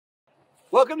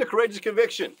Welcome to Courageous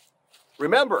Conviction.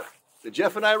 Remember that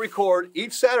Jeff and I record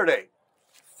each Saturday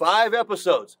 5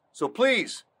 episodes. So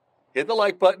please hit the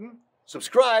like button,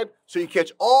 subscribe so you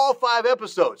catch all 5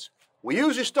 episodes. We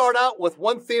usually start out with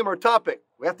one theme or topic.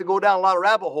 We have to go down a lot of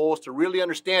rabbit holes to really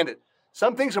understand it.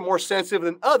 Some things are more sensitive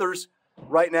than others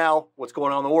right now, what's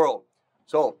going on in the world.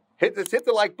 So hit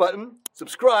the like button,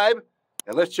 subscribe,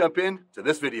 and let's jump into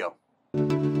this video.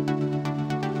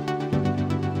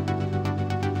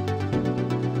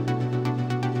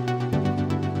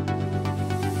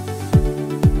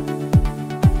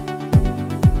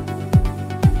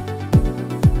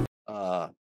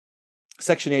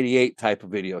 Section 88 type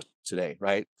of videos today,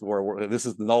 right? Where this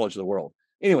is the knowledge of the world.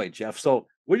 Anyway, Jeff, so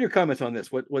what are your comments on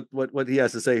this? What he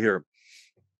has to say here?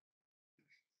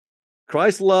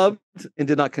 Christ loved and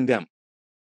did not condemn.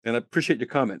 And I appreciate your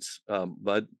comments,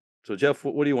 bud. So, Jeff,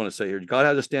 what do you want to say here? God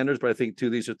has the standards, but I think,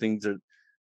 too, these are things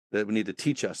that we need to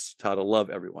teach us how to love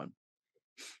everyone.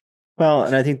 Well,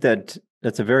 and I think that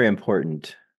that's a very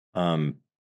important comment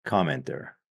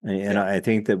there. And I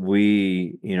think that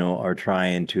we, are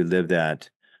trying to live that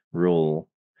rule.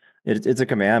 It's a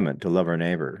commandment to love our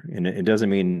neighbor. And it doesn't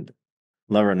mean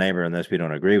love our neighbor unless we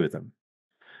don't agree with them.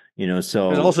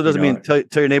 So it also doesn't mean tell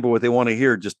your neighbor what they want to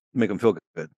hear, just make them feel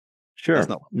good. Sure.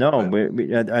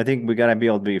 I think we got to be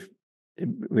able to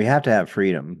we have to have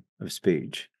freedom of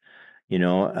speech. I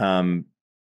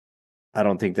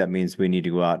don't think that means we need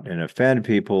to go out and offend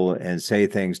people and say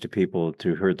things to people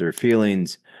to hurt their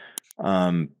feelings.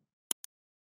 I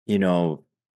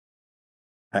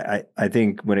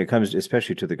think when it comes,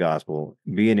 especially to the gospel,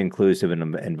 being inclusive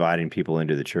and inviting people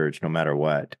into the church, no matter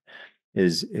what,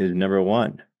 is number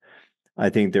one.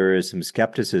 I think there is some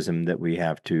skepticism that we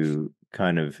have to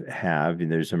kind of have,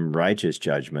 and there's some righteous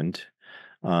judgment,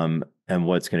 and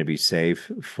what's going to be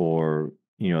safe for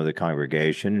the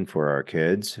congregation, for our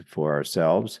kids, for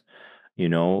ourselves.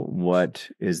 What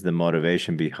is the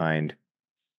motivation behind,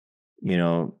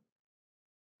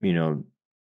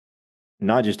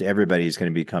 not just everybody's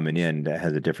going to be coming in that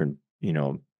has a different,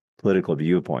 political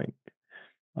viewpoint.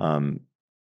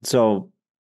 So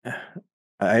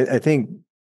I think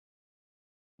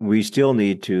we still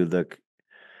need to look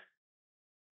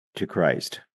to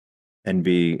Christ and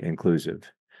be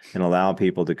inclusive and allow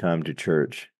people to come to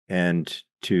church and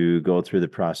to go through the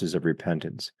process of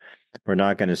repentance. We're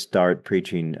not going to start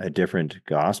preaching a different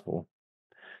gospel.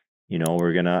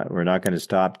 We're not going to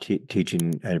stop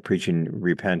teaching and preaching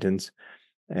repentance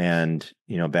and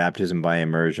baptism by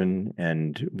immersion,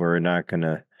 and we're not going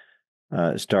to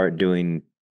start doing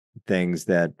things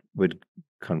that would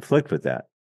conflict with that,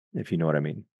 if you know what I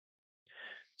mean.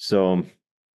 So,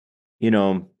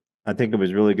 I think it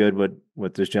was really good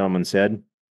what this gentleman said,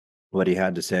 what he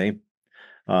had to say.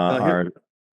 Go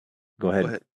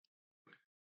ahead.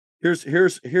 Here's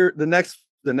the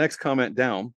next comment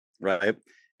down, right?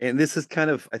 And this is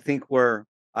kind of, I think, where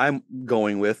I'm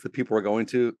going with the people are going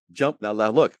to jump. Now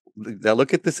look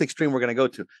at this extreme we're going to go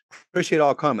to. Appreciate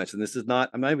all comments. And I'm not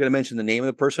even going to mention the name of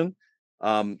the person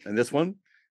in this one,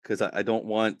 because I don't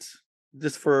want,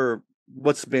 just for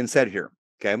what's been said here.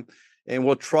 Okay. And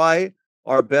we'll try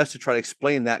our best to try to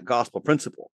explain that gospel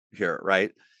principle here.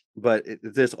 Right. But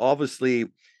there's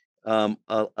obviously a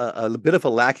bit of a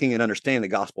lacking in understanding the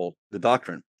gospel, the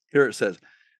doctrine. Here it says,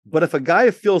 but if a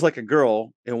guy feels like a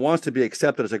girl and wants to be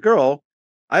accepted as a girl,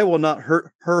 I will not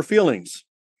hurt her feelings.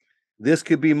 This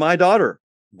could be my daughter,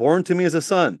 born to me as a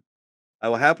son. I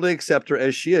will happily accept her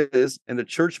as she is, and the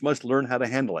church must learn how to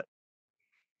handle it.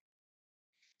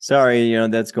 Sorry,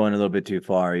 that's going a little bit too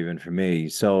far even for me.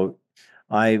 So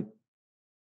I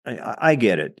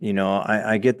get it.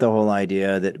 I get the whole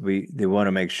idea that they want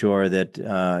to make sure that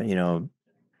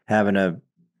having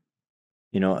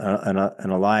an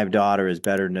alive daughter is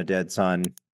better than a dead son,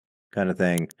 kind of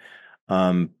thing.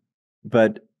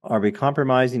 But are we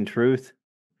compromising truth?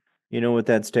 With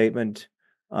that statement,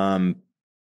 I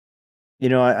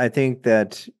think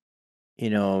that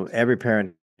every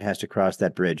parent has to cross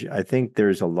that bridge. I think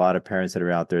there's a lot of parents that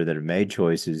are out there that have made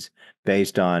choices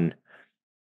based on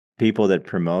people that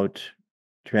promote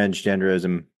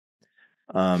transgenderism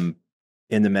in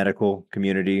the medical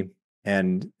community,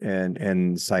 and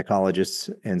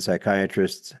psychologists and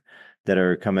psychiatrists that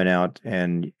are coming out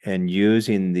and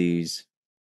using these,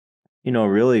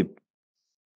 really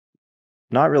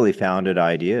not really founded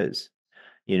ideas.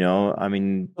 I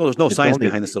mean, there's no science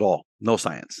behind this at all. No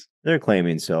science. They're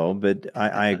claiming so, but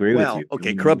I agree with you.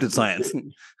 Okay, corrupted science.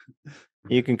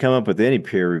 You can come up with any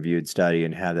peer-reviewed study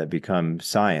and have that become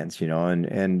science,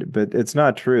 but it's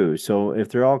not true. So if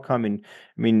they're all coming,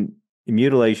 I mean,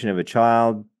 mutilation of a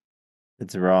child,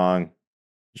 it's wrong.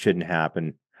 It shouldn't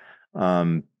happen.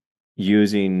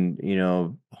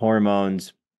 using,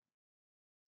 hormones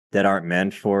that aren't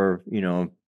meant for,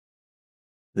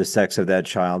 the sex of that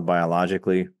child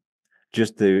biologically,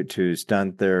 just to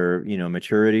stunt their,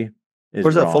 maturity is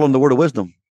Where's that fall in wrong. the word of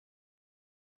wisdom?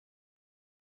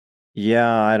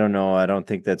 Yeah, I don't know. I don't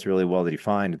think that's really well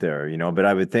defined there, but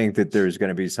I would think that there's going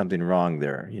to be something wrong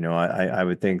there. I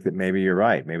would think that maybe you're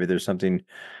right. Maybe there's something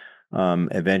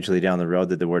eventually down the road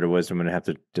that the word of wisdom would have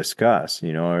to discuss,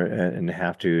 and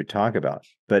have to talk about.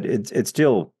 But it's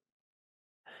still,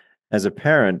 as a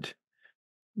parent,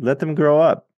 let them grow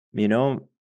up.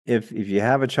 If you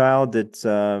have a child that's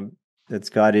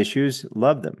got issues,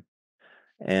 love them,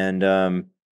 and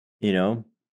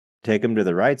take them to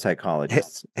the right Hey,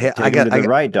 psychologists, hey, take them to the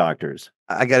right doctors.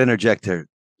 I got to interject here,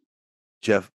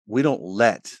 Jeff. We don't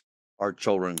let our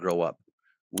children grow up.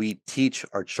 We teach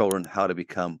our children how to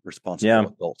become responsible Yeah,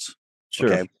 adults.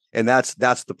 sure. Okay, and that's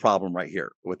the problem right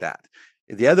here with that.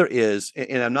 The other is,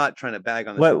 and I'm not trying to bag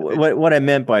on this. What I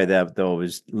meant by that though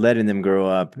is letting them grow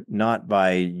up not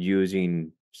by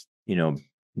using,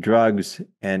 drugs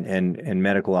and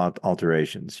medical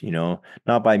alterations,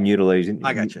 not by mutilating.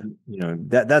 I got you.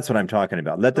 That's what I'm talking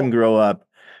about. Let them grow up,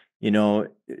 the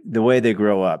way they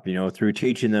grow up, through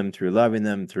teaching them, through loving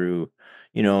them, through,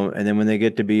 and then when they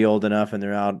get to be old enough and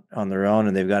they're out on their own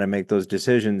and they've got to make those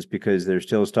decisions because they're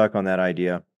still stuck on that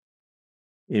idea,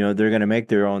 they're going to make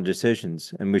their own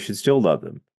decisions, and we should still love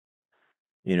them.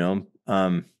 Yeah,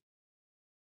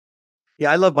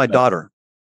 I love my daughter.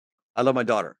 I love my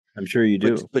daughter. I'm sure you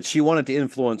do. But she wanted to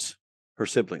influence her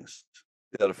siblings,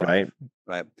 the other five,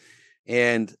 right?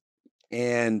 And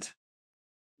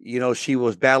she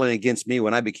was battling against me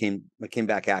when I came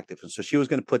back active, and so she was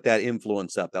going to put that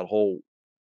influence up, that whole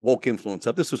woke influence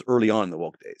up. This was early on in the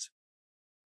woke days.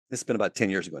 This has been about 10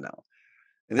 years ago now,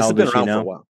 and this has been around for a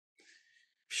while.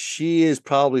 She is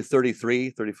probably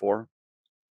 33, 34,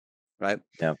 right?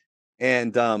 Yeah.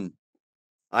 And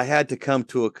I had to come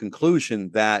to a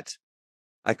conclusion that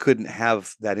I couldn't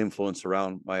have that influence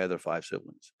around my other five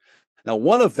siblings. Now,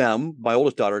 one of them, my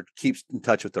oldest daughter, keeps in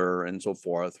touch with her and so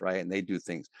forth, right? And they do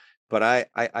things. But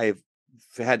I've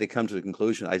had to come to the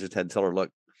conclusion. I just had to tell her,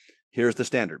 look, here's the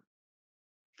standard.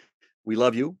 We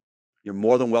love you. You're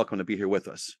more than welcome to be here with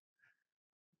us.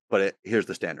 But here's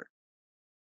the standard.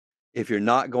 If you're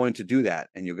not going to do that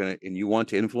and you want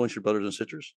to influence your brothers and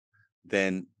sisters,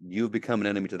 then you've become an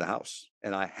enemy to the house.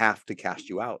 And I have to cast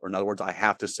you out. Or in other words, I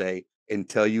have to say,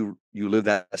 until you live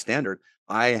that standard,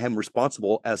 I am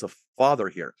responsible as a father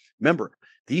here. Remember,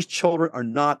 these children are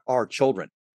not our children.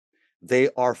 They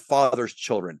are Father's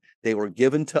children. They were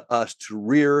given to us to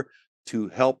rear, to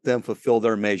help them fulfill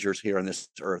their measures here on this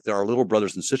earth. They're our little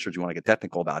brothers and sisters. You want to get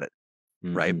technical about it,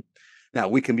 right? Now,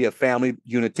 we can be a family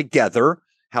unit together.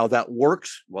 How that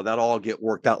works, well, that'll all get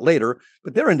worked out later,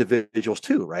 but they're individuals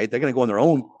too, right? They're going to go on their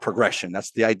own progression.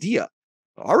 That's the idea.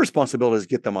 Our responsibility is to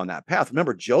get them on that path.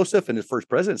 Remember, Joseph in his first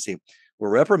presidency were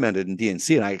reprimanded in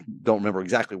DNC, and I don't remember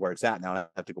exactly where it's at now. I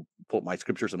have to go pull up my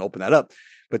scriptures and open that up.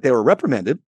 But they were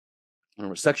reprimanded, I don't know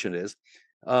what section it is,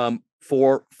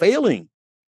 for failing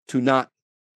to not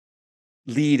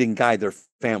lead and guide their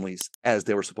families as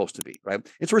they were supposed to be, right?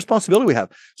 It's a responsibility we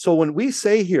have. So when we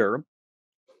say here,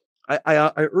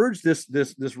 I urge this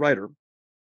writer,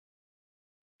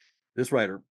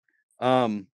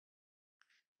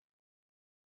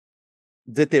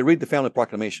 that they read the Family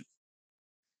Proclamation.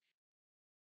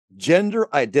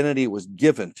 Gender identity was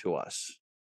given to us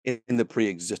in the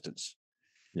pre-existence.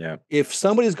 Yeah. If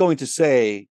somebody's going to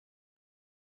say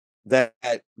that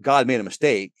God made a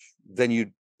mistake,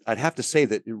 then I'd have to say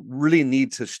that you really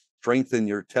need to strengthen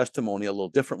your testimony a little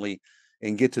differently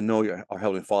and get to know our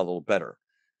Heavenly Father a little better.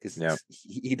 Because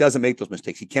he doesn't make those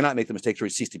mistakes. He cannot make the mistakes or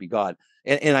he ceased to be God.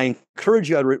 And I encourage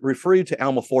you, I refer you to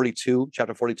Alma 42,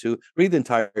 chapter 42. Read the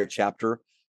entire chapter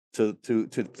to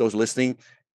those listening.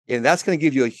 And that's going to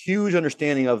give you a huge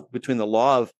understanding of between the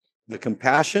law of the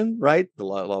compassion, right? The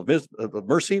law of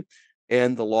mercy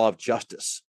and the law of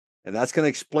justice. And that's going to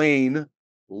explain a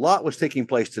lot what's taking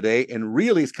place today. And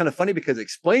really, it's kind of funny because it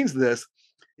explains this.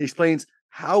 It explains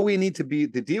how we need to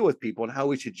deal with people and how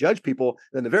we should judge people.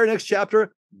 Then the very next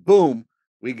chapter, boom,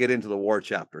 we get into the war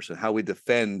chapters and how we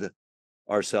defend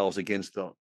ourselves against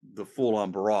the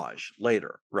full-on barrage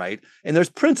later, right? And there's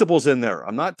principles in there.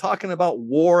 I'm not talking about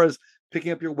war as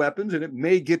picking up your weapons, and it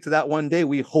may get to that one day.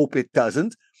 We hope it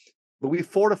doesn't. But we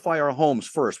fortify our homes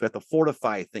first. We have to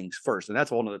fortify things first. And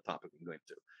that's a whole other topic we're going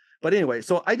to. But anyway,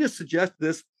 so I just suggest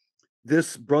this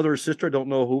brother or sister, I don't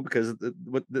know who, because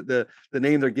the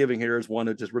name they're giving here is one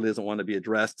that just really doesn't want to be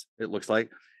addressed, it looks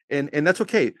like. And that's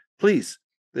okay. Please,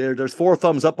 there's 4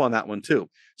 thumbs up on that one too.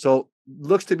 So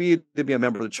looks to be a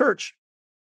member of the church.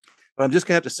 But I'm just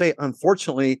gonna have to say,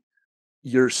 unfortunately,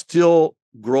 you're still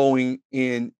growing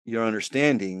in your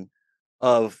understanding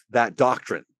of that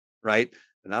doctrine, right?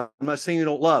 And I'm not saying you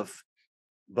don't love,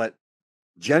 but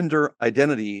gender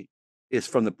identity is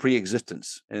from the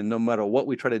pre-existence, and no matter what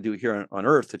we try to do here on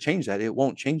earth to change that, it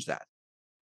won't change that,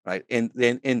 right? And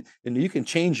then and you can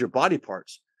change your body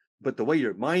parts, but the way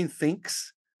your mind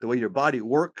thinks, the way your body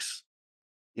works,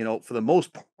 for the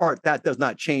most part, that does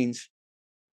not change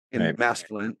in Right.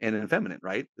 masculine and in feminine,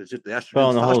 right? There's just the estrogen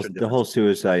Well, and testosterone the whole difference.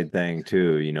 suicide thing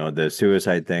too, the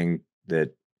suicide thing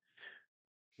that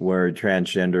where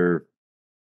transgender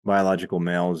biological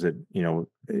males that,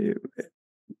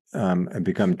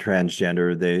 become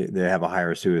transgender, they have a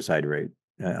higher suicide rate.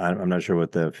 I'm not sure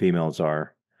what the females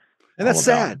are And all that's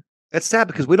about. sad. That's sad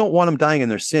because we don't want them dying in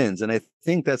their sins. And I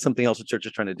think that's something else the church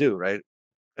is trying to do, right?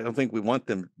 I don't think we want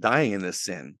them dying in this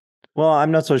sin. Well,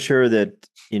 I'm not so sure that,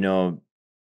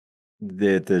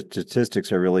 the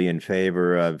statistics are really in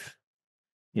favor of,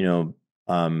 you know,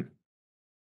 um,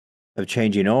 of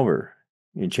changing over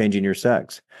and changing your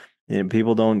sex. And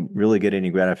people don't really get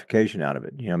any gratification out of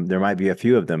it. There might be a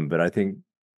few of them, but I think,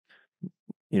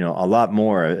 a lot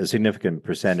more, a significant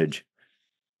percentage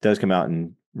does come out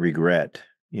and regret,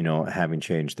 having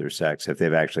changed their sex if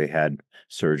they've actually had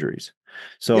surgeries. Yeah,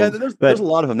 So, there's a but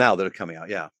lot of them now that are coming out.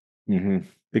 Yeah.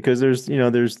 because it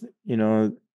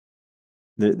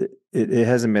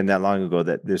hasn't been that long ago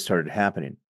that this started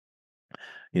happening,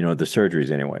 the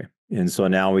surgeries anyway. And so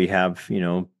now we have,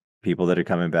 people that are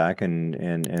coming back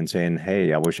and saying,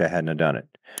 hey, I wish I hadn't have done it.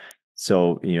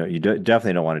 So, you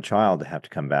definitely don't want a child to have to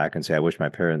come back and say, I wish my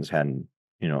parents hadn't,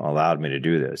 allowed me to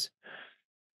do this.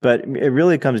 But it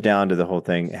really comes down to the whole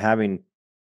thing, having,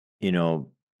 no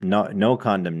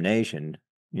condemnation,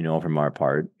 from our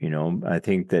part. I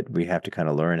think that we have to kind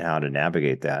of learn how to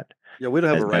navigate that Yeah, we don't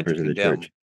have as a right to members of the condemn.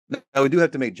 church. Now, we do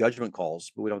have to make judgment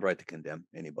calls, but we don't have the right to condemn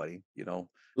anybody.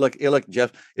 Look,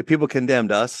 Jeff, if people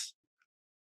condemned us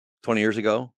 20 years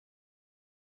ago,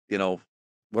 where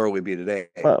would we be today?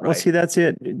 Well, Right? see, that's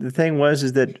it. The thing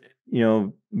is that,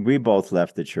 we both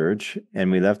left the church, and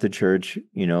we left the church,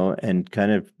 and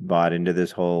kind of bought into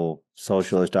this whole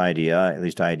socialist idea, at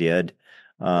least I did.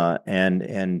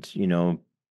 And,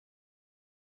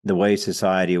 the way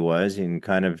society was, and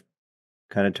kind of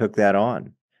took that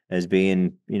on as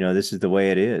being, this is the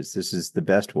way it is. This is the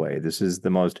best way. This is the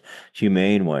most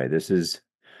humane way. This is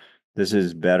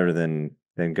better than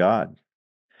God.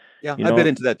 Yeah, You I've been know,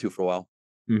 into that too for a while.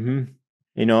 hmm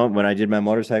when I did my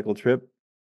motorcycle trip,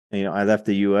 I left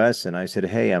the U.S. and I said,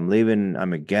 hey, I'm leaving.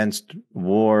 I'm against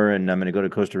war, and I'm going to go to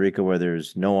Costa Rica where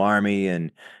there's no army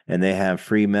and they have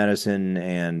free medicine,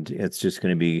 and it's just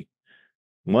going to be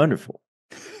wonderful,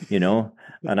 you know.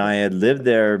 And I had lived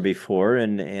there before,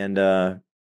 and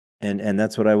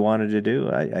that's what I wanted to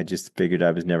do. I just figured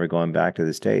I was never going back to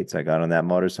the States. I got on that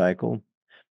motorcycle,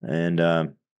 and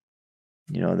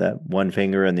that one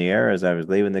finger in the air as I was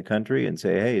leaving the country, and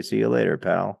say, hey, see you later,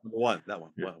 pal. Number one, that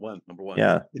one, number one.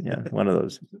 Yeah, yeah, one of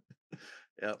those.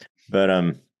 Yeah. But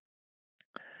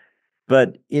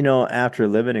after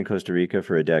living in Costa Rica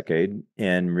for a decade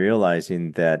and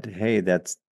realizing that, hey,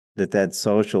 that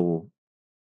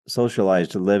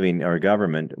socialized living or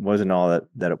government wasn't all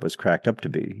that it was cracked up to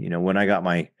be. When I got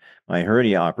my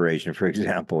hernia operation, for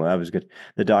example, I was good.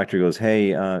 The doctor goes,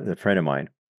 hey, a friend of mine,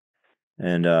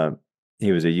 and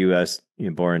he was a U.S.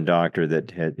 born doctor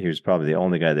he was probably the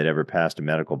only guy that ever passed a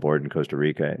medical board in Costa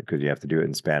Rica, because you have to do it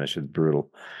in Spanish. It's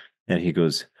brutal. And he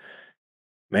goes,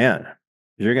 man,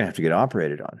 you're going to have to get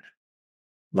operated on,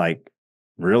 like,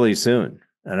 really soon.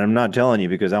 And I'm not telling you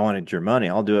because I wanted your money.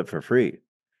 I'll do it for free,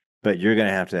 but you're going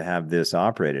to have this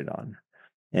operated on.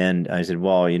 And I said,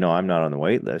 well, I'm not on the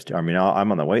wait list. I mean,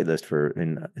 I'm on the wait list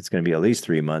and it's going to be at least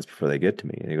 3 months before they get to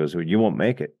me. And he goes, well, you won't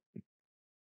make it.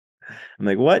 I'm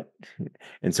like, what?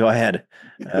 And so I had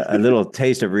a little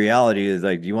taste of reality. Is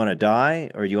like, do you want to die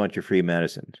or do you want your free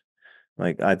medicine?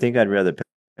 Like, I think I'd rather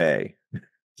pay.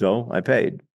 So I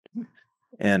paid,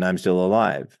 and I'm still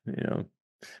alive.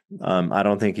 I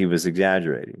don't think he was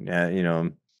exaggerating.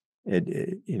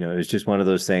 It's just one of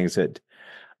those things that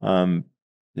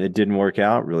it didn't work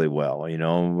out really well.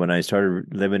 When I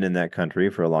started living in that country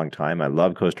for a long time, I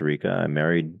loved Costa Rica. I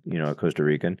married, a Costa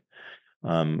Rican.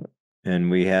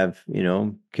 And we have,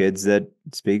 kids that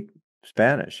speak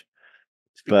Spanish.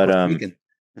 Speak But Costa Rican.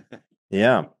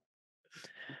 yeah.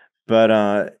 But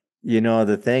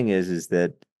the thing is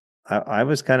that I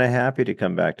was kind of happy to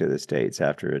come back to the States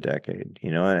after a decade,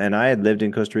 and I had lived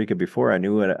in Costa Rica before. I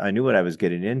knew what I was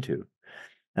getting into.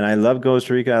 And I love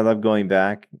Costa Rica. I love going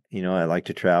back. I like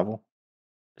to travel.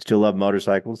 Still love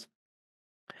motorcycles.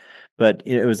 but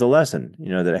it was a lesson,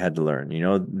 that I had to learn.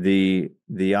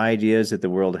 The ideas that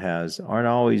the world has aren't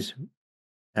always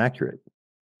accurate.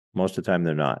 Most of the time,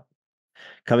 they're not.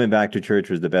 Coming back to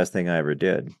church was the best thing I ever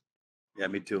did. Yeah,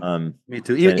 me too. Um, Me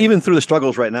too. and Even through the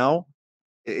struggles right now,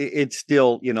 it's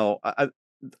still,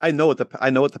 I know what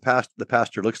the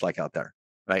pasture looks like out there,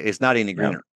 right? It's not any yeah,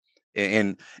 greener.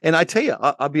 And I tell you,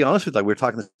 I'll be honest with you, like we were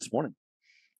talking this morning,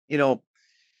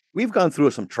 we've gone through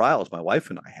some trials, my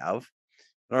wife and I have,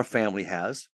 and our family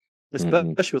has,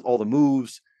 mhm, especially with all the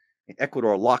moves. In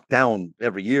Ecuador locked down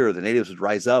every year. The natives would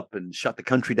rise up and shut the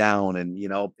country down. And,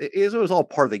 it was all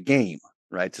part of the game,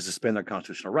 right? To suspend their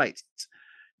constitutional rights.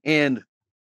 And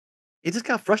it just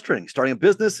got frustrating starting a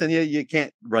business and you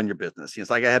can't run your business. It's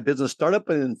like I had business startup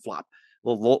and then flop.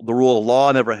 The rule of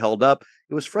law never held up.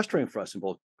 It was frustrating for us in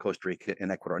both Costa Rica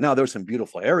and Ecuador. Now there's some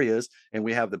beautiful areas, and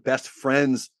we have the best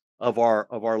friends of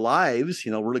our lives.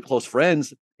 Really close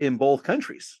friends in both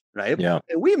countries, right? yeah,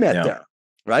 And we met yeah, there,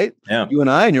 right? yeah, You and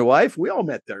I and your wife, we all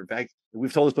met there. In fact,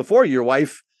 we've told this before. Your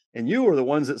wife and you were the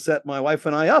ones that set my wife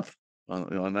and I up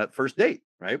on that first date,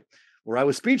 right? Where I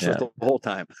was speechless yeah, the whole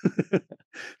time.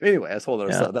 Anyway, that's whole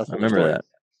other yeah. that's I whole remember story. that.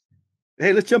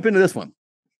 Hey, let's jump into this one.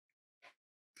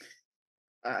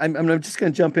 I'm just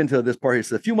going to jump into this part here.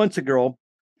 So a few months ago,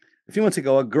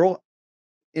 a girl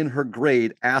in her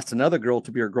grade asked another girl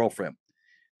to be her girlfriend.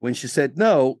 When she said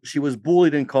no, she was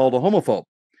bullied and called a homophobe.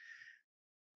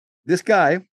 This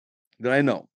guy that I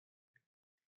know,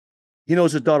 he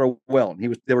knows his daughter well.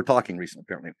 And they were talking recently,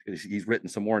 apparently. He's written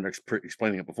some more and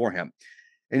explaining it beforehand.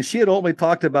 And she had only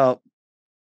talked about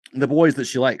the boys that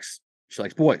she likes. She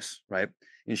likes boys, right?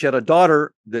 And she had a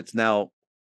daughter that's now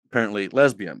apparently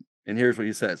lesbian. And here's what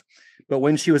he says. But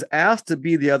when she was asked to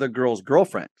be the other girl's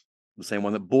girlfriend, the same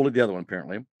one that bullied the other one,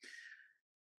 apparently,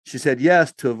 she said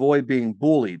yes to avoid being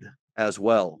bullied as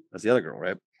well as the other girl,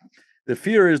 right? The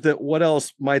fear is that what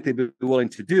else might they be willing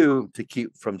to do to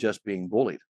keep from just being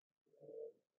bullied?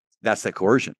 That's the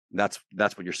coercion. That's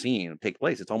what you're seeing take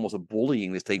place. It's almost a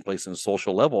bullying that's taking place on a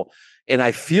social level. And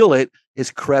I feel it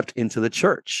is crept into the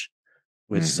church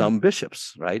with some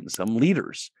bishops, right? And some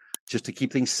leaders, just to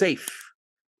keep things safe.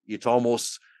 It's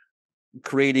almost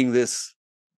creating this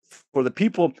for the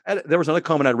people. There was another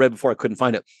comment I read before, I couldn't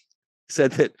find it.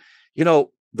 Said that,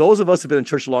 those of us have been in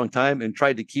church a long time and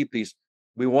tried to keep these,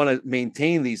 we want to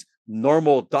maintain these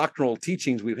normal doctrinal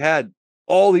teachings we've had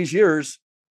all these years.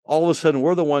 All of a sudden,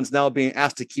 we're the ones now being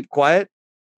asked to keep quiet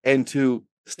and to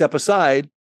step aside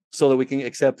so that we can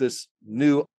accept this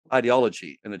new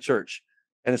ideology in the church.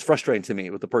 And it's frustrating to me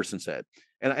what the person said.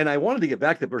 And I wanted to get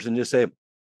back to the person and just say,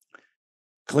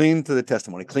 cling to the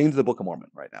testimony, cling to the Book of Mormon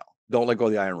right now. Don't let go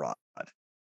of the iron rod.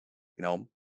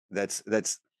 That's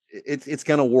it's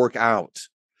going to work out.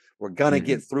 We're going to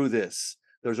get through this.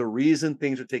 There's a reason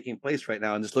things are taking place right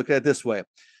now. And just look at it this way.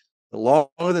 The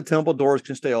longer the temple doors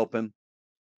can stay open,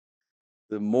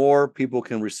 the more people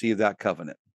can receive that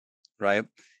covenant, right?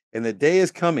 And the day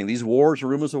is coming. These wars,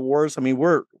 rumors of wars. I mean,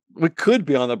 we could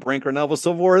be on the brink right now of a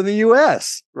civil war in the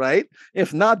U.S., right?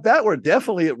 If not that, we're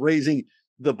definitely raising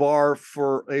the bar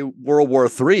for a World War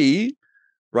III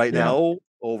right now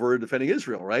over defending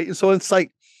Israel, right? And so it's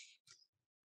like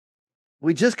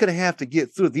we just going to have to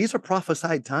get through. These are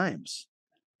prophesied times,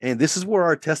 and this is where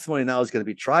our testimony now is going to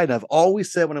be tried. And I've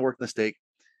always said when I worked in the stake,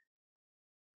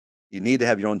 you need to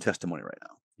have your own testimony right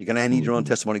now. You're going to need your own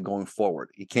testimony going forward.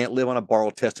 You can't live on a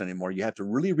borrowed test anymore. You have to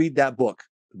really read that book,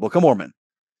 the Book of Mormon,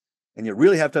 and you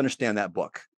really have to understand that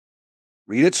book.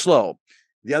 Read it slow.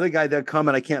 The other guy, that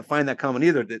comment, I can't find that comment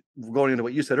either. That going into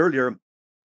what you said earlier,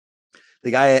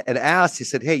 the guy had asked, he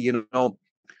said, hey,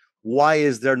 why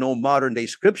is there no modern day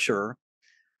scripture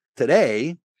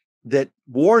today that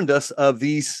warned us of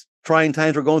these trying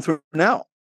times we're going through now?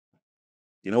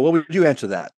 What would you answer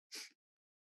that?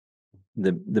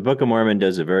 The Book of Mormon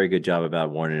does a very good job about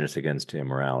warning us against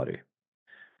immorality.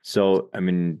 So, I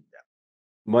mean,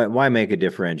 why make a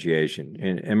differentiation?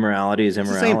 Immorality is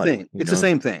immorality. It's the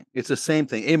same thing. It's the same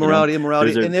thing. Immorality,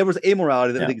 and there was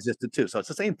amorality that existed too. So it's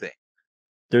the same thing.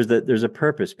 There's a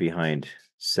purpose behind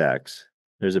sex.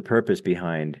 There's a purpose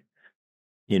behind,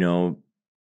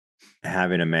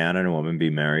 having a man and a woman be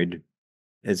married.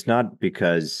 It's not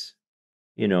because,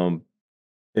 what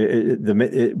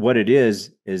it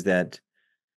is that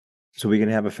so we can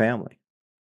have a family,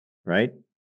 right?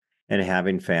 And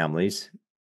having families,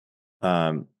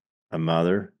 a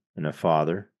mother and a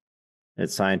father.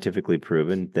 It's scientifically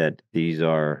proven that these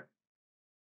are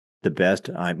the best,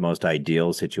 most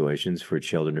ideal situations for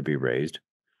children to be raised.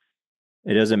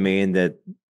 It doesn't mean that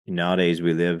nowadays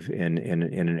we live in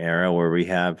an era where we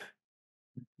have,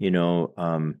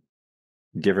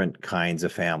 different kinds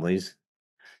of families.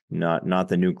 not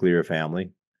the nuclear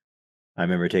family. I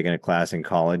remember taking a class in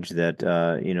college that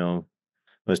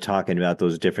was talking about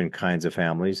those different kinds of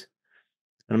families.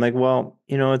 And I'm like, well,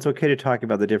 it's okay to talk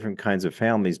about the different kinds of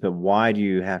families, but why do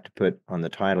you have to put on the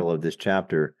title of this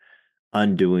chapter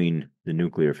undoing the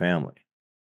nuclear family?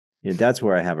 That's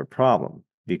where I have a problem,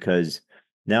 because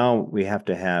now we have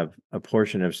to have a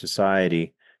portion of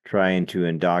society trying to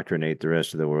indoctrinate the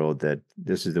rest of the world that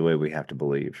this is the way we have to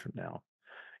believe from now.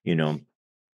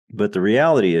 But the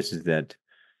reality is that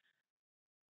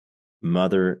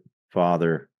mother,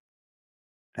 father,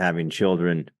 having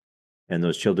children, and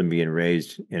those children being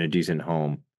raised in a decent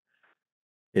home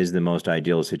is the most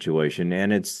ideal situation,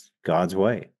 and it's God's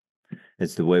way.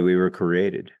 It's the way we were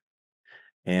created,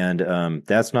 and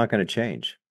that's not going to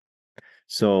change.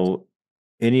 So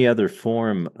any other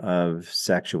form of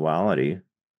sexuality,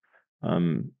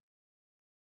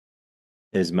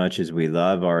 as much as we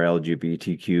love our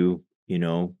LGBTQ,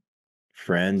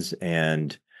 friends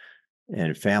and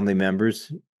family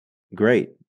members, great.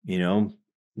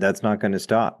 That's not going to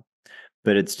stop,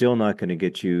 but it's still not going to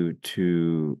get you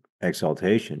to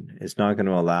exaltation. It's not going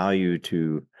to allow you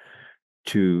to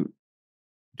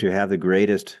have the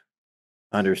greatest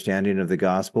understanding of the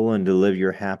gospel and to live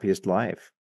your happiest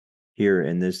life here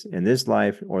in this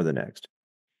life or the next.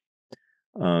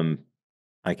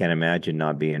 I can't imagine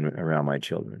not being around my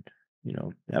children.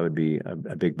 That would be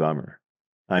a big bummer.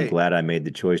 I'm glad I made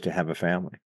the choice to have a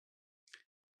family.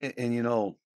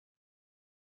 And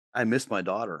I miss my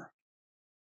daughter.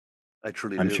 I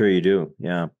truly do. I'm sure you do.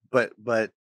 Yeah. But I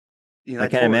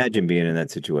can't imagine being in that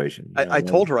situation. I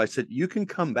told her, I said, you can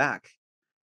come back,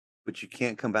 but you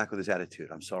can't come back with this attitude.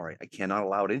 I'm sorry. I cannot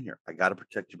allow it in here. I got to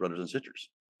protect your brothers and sisters,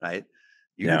 right?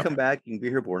 You can come back, you can be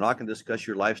here, but we're not going to discuss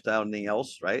your lifestyle and anything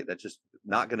else, right? That's just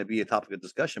not going to be a topic of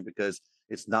discussion, because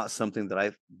it's not something that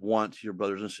I want your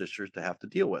brothers and sisters to have to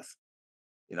deal with.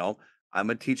 I'm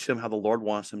going to teach them how the Lord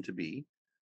wants them to be.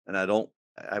 And I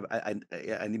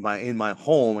need in my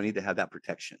home, I need to have that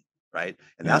protection, right?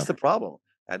 And that's the problem.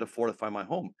 I had to fortify my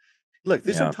home. Look,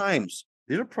 these are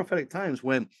prophetic times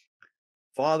when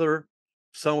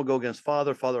son will go against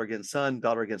father against son,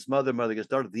 daughter against mother against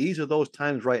daughter. These are those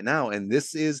times right now. And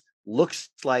this looks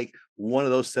like one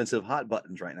of those sensitive hot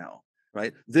buttons right now,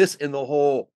 right? This in the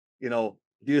whole, do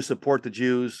you support the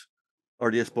Jews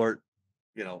or do you support,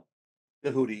 the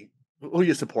Houthi? Who are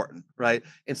you supporting, right?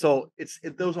 And so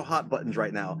those are hot buttons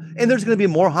right now. And there's going to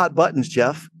be more hot buttons,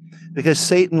 Jeff, because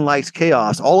Satan likes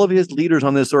chaos. All of his leaders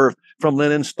on this earth, from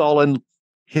Lenin, Stalin,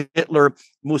 Hitler,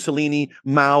 Mussolini,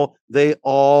 Mao, they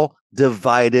all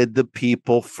divided the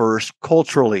people first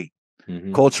culturally,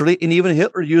 and even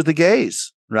Hitler used the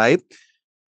gays, right?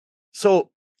 So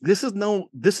this is no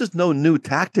new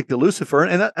tactic to Lucifer,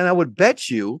 and I would bet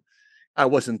you, I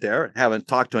wasn't there, haven't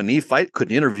talked to a Nephite,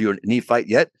 couldn't interview a Nephite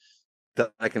yet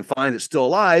that I can find that's still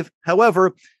alive.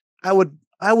 However, I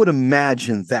would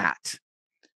imagine that,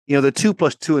 the 2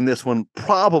 + 2 in this one,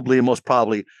 most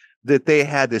probably that they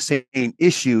had the same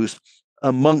issues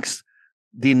amongst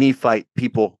the Nephite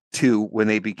people too, when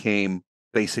they became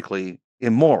basically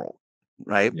immoral,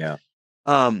 right? Yeah.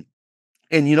 And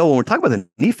when we're talking about the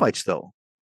Nephites, though,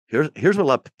 here's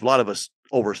what a lot of us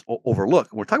overlook.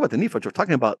 When we're talking about the Nephites, we're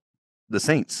talking about the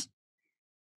saints.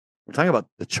 We're talking about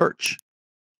the church.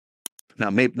 Now,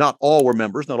 maybe not all were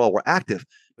members, not all were active,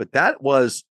 but that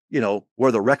was,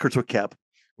 where the records were kept,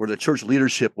 where the church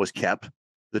leadership was kept,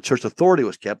 the church authority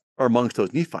was kept, are amongst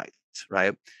those Nephites,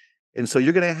 right? And so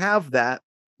you're going to have that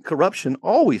corruption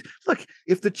always. Look,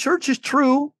 if the church is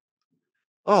true,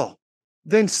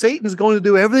 then Satan's going to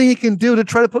do everything he can do to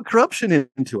try to put corruption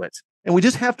into it. And we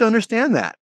just have to understand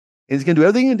that. And he's going to do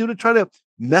everything he can do to try to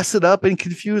mess it up and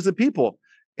confuse the people.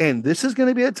 And this is going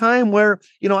to be a time where,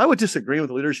 I would disagree with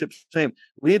the leadership saying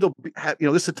we need to have,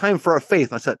 this is a time for our faith.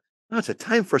 And I said, no, it's a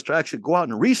time for us to actually go out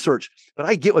and research. But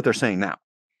I get what they're saying now.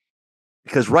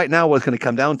 Because right now, what it's going to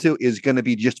come down to is going to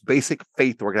be just basic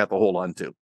faith we're going to have to hold on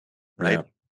to, right? Yeah.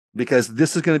 Because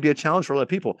this is going to be a challenge for a lot of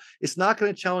people. It's not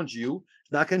going to challenge you.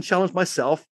 It's not going to challenge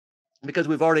myself, because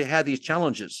we've already had these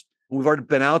challenges. We've already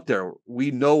been out there.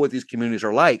 We know what these communities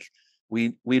are like.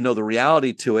 We know the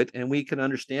reality to it, and we can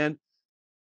understand.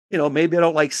 Maybe I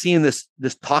don't like seeing this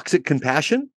toxic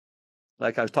compassion,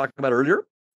 like I was talking about earlier,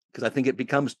 because I think it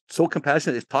becomes so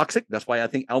compassionate, it's toxic. That's why I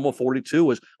think Alma 42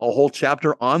 was a whole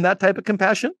chapter on that type of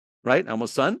compassion, right?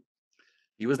 Alma's son,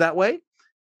 he was that way.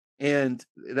 And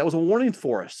that was a warning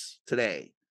for us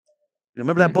today.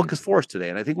 Remember, that book is for us today.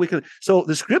 And I think we can. So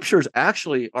the scriptures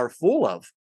actually are full of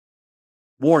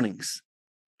warnings.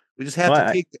 We just have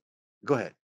to take. Go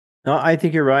ahead. No, I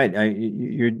think you're right.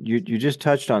 You just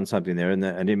touched on something there, and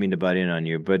I didn't mean to butt in on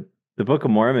you, but the Book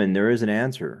of Mormon, there is an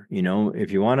answer.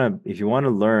 If you want to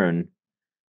learn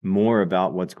more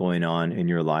about what's going on in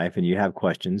your life and you have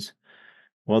questions,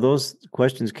 well, those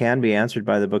questions can be answered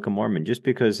by the Book of Mormon. Just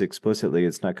because explicitly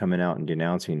it's not coming out and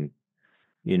denouncing,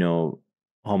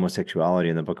 homosexuality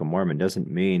in the Book of Mormon doesn't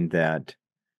mean that,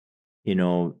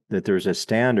 that there's a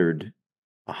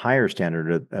higher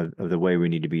standard of the way we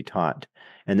need to be taught,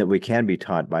 and that we can be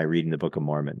taught by reading the Book of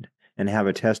Mormon and have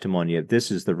a testimony of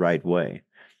this is the right way.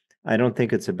 I don't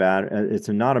think it's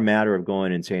not a matter of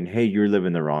going and saying, hey, you're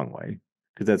living the wrong way,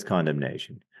 because that's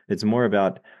condemnation. It's more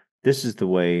about this is the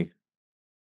way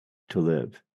to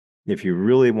live. If you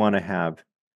really want to have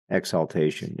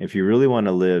exaltation, if you really want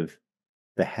to live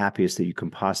the happiest that you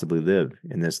can possibly live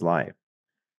in this life,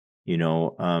 then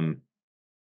you're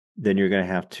going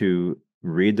to have to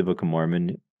read the Book of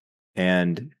Mormon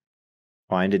and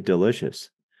find it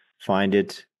delicious. Find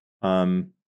it,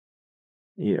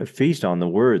 feast on the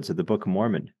words of the Book of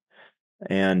Mormon.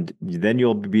 And then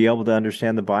you'll be able to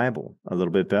understand the Bible a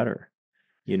little bit better.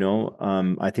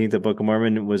 I think the Book of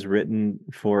Mormon was written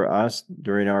for us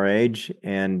during our age,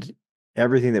 and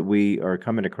everything that we are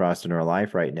coming across in our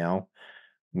life right now,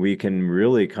 we can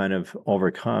really kind of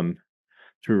overcome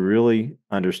through really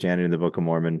understanding the Book of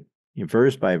Mormon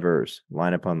verse by verse,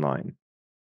 line upon line.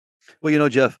 Well,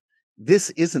 Jeff,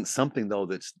 this isn't something, though,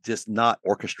 that's just not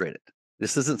orchestrated.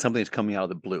 This isn't something that's coming out of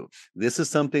the blue. This is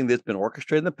something that's been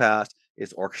orchestrated in the past.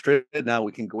 It's orchestrated now.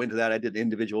 We can go into that. I did an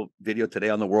individual video today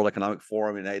on the World Economic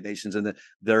Forum, United Nations, and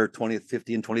their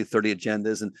 2050 and 2030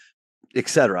 agendas, and et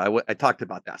cetera. I talked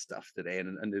about that stuff today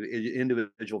in an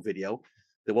individual video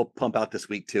that we'll pump out this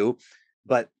week too.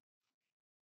 But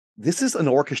this is an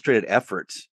orchestrated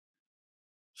effort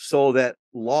so that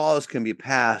laws can be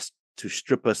passed to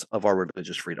strip us of our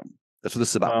religious freedom. That's what this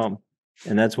is about.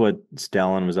 And that's what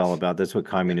Stalin was all about. That's what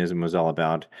communism was all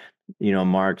about.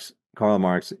 Karl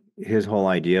Marx, his whole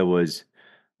idea was,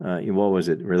 what was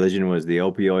it? Religion was the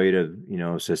opioid of,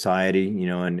 society,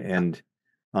 and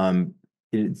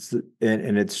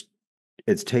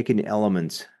it's taking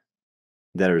elements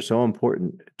that are so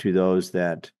important to those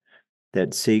that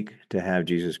seek to have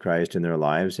Jesus Christ in their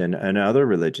lives, and other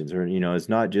religions, or it's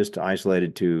not just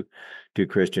isolated to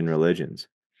Christian religions,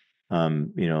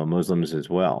 Muslims as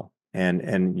well,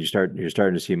 and you're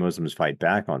starting to see Muslims fight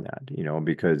back on that,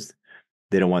 because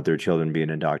they don't want their children being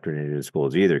indoctrinated in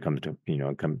schools either. Come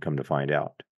to find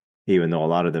out, even though a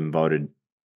lot of them voted,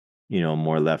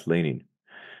 more left leaning,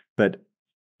 but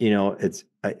it's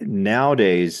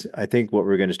nowadays. I think what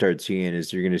we're going to start seeing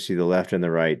is you're going to see the left and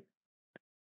the right,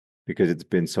 because it's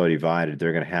been so divided.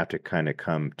 They're going to have to kind of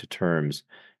come to terms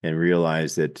and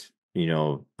realize that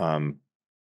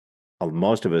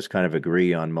most of us kind of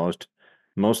agree on most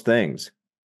things.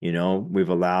 We've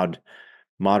allowed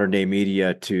modern day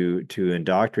media to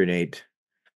indoctrinate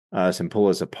us and pull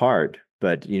us apart,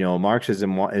 but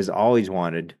Marxism has always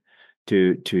wanted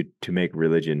to make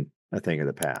religion a thing of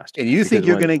the past. And you think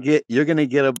you're going to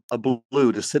get a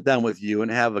blue to sit down with you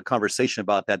and have a conversation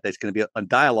about that? That's going to be a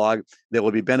dialogue that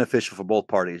will be beneficial for both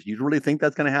parties. You really think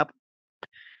that's going to happen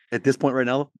at this point right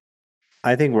now?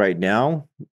 I think right now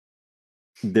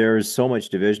there's so much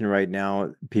division right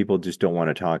now. People just don't want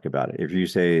to talk about it. If you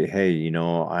say, "Hey,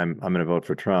 I'm going to vote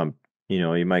for Trump,"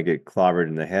 you might get clobbered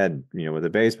in the head, with a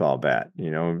baseball bat.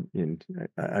 And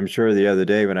I'm sure the other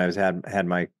day when I had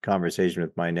my conversation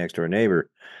with my next door neighbor,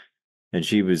 and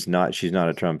she's not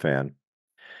a Trump fan.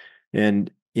 And,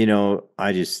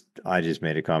 I just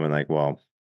made a comment like, well,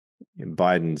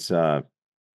 Biden's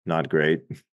not great.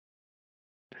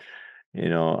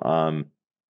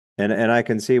 And I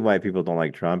can see why people don't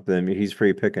like Trump. I mean, he's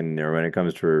free picking there when it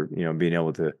comes to, being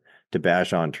able to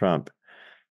bash on Trump.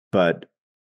 But,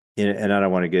 and I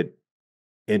don't want to get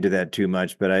into that too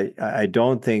much, but I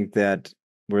don't think that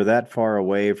we're that far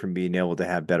away from being able to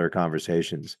have better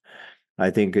conversations. I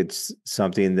think it's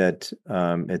something that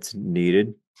it's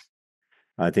needed.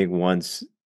 I think once,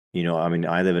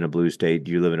 I live in a blue state,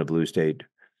 you live in a blue state.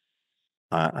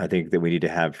 I think that we need to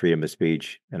have freedom of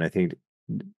speech. And I think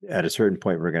at a certain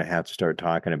point, we're going to have to start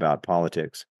talking about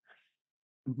politics.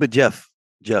 But Jeff,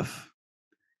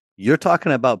 you're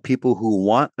talking about people who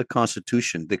want the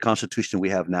Constitution we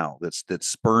have now that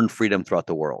spurned freedom throughout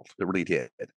the world. It really did.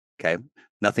 Okay.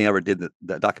 Nothing ever did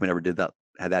that document ever did that,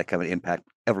 had that kind of impact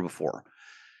ever before.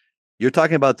 You're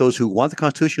talking about those who want the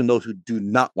Constitution and those who do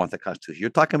not want the Constitution. You're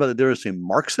talking about the difference between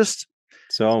Marxists.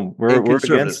 So we're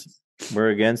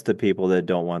against the people that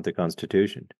don't want the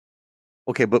Constitution.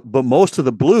 Okay, but most of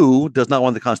the blue does not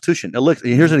want the Constitution. Now, look,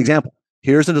 here's an example.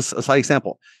 Here's a slight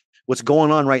example. What's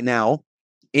going on right now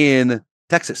in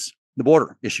Texas, the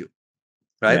border issue,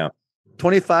 right? Yeah.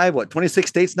 26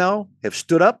 states now have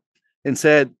stood up and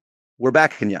said, we're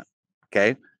backing you.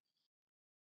 Okay.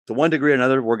 To one degree or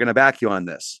another, we're going to back you on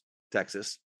this,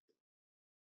 Texas.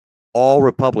 All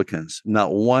Republicans,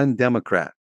 not one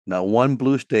Democrat, not one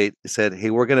blue state said, hey,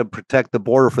 we're going to protect the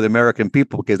border for the American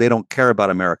people because they don't care about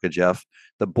America, Jeff.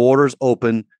 The border's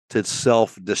open to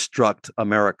self-destruct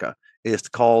America. It's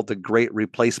called the Great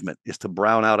Replacement. It's to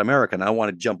brown out America. And I want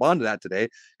to jump onto that today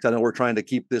because I know we're trying to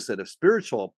keep this at a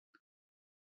spiritual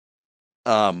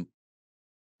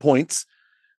points,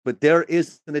 but there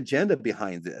is an agenda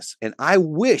behind this. And I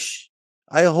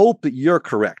hope that you're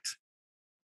correct.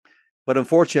 But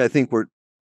unfortunately, I think we're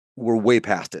way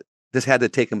past it. This had to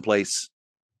have taken place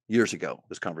years ago,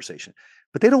 this conversation.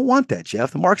 But they don't want that,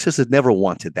 Jeff. The Marxists have never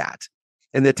wanted that.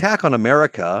 And the attack on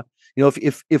America, you know,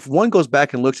 if one goes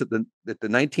back and looks at the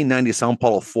 1990 Sao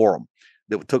Paulo Forum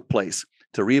that took place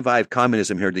to revive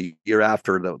communism here the year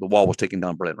after the wall was taken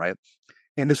down Berlin, right?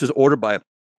 And this was ordered by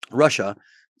Russia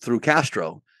through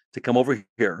Castro to come over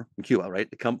here in Cuba,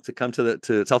 right? To come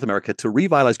to South America to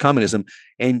revitalize communism.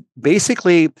 And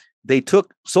basically they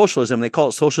took socialism, they call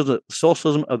it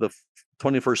socialism of the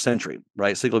 21st century,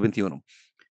 right? Siglo XXI.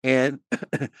 And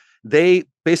they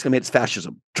basically made it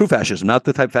fascism, true fascism, not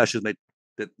the type of fascism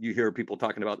that you hear people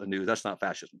talking about in the news. That's not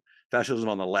fascism. Fascism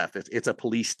on the left. It's a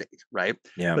police state, right?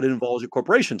 Yeah. But it involves your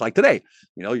corporations, like today.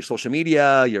 You know, your social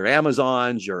media, your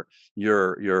Amazons, your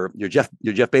Jeff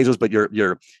Bezos, but your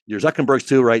Zuckerbergs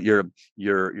too, right? Your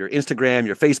Instagram,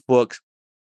 your Facebook,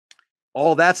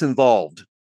 all that's involved,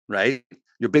 right?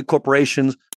 Your big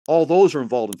corporations, all those are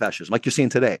involved in fascism, like you're seeing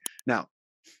today. Now,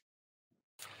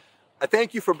 I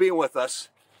thank you for being with us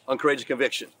on Courageous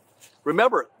Conviction.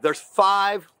 Remember, there's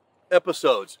 5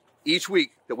 episodes each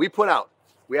week that we put out.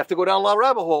 We have to go down a lot of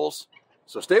rabbit holes,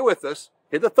 so stay with us,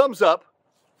 hit the thumbs up,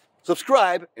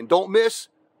 subscribe, and don't miss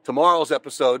tomorrow's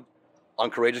episode on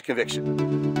Courageous Conviction.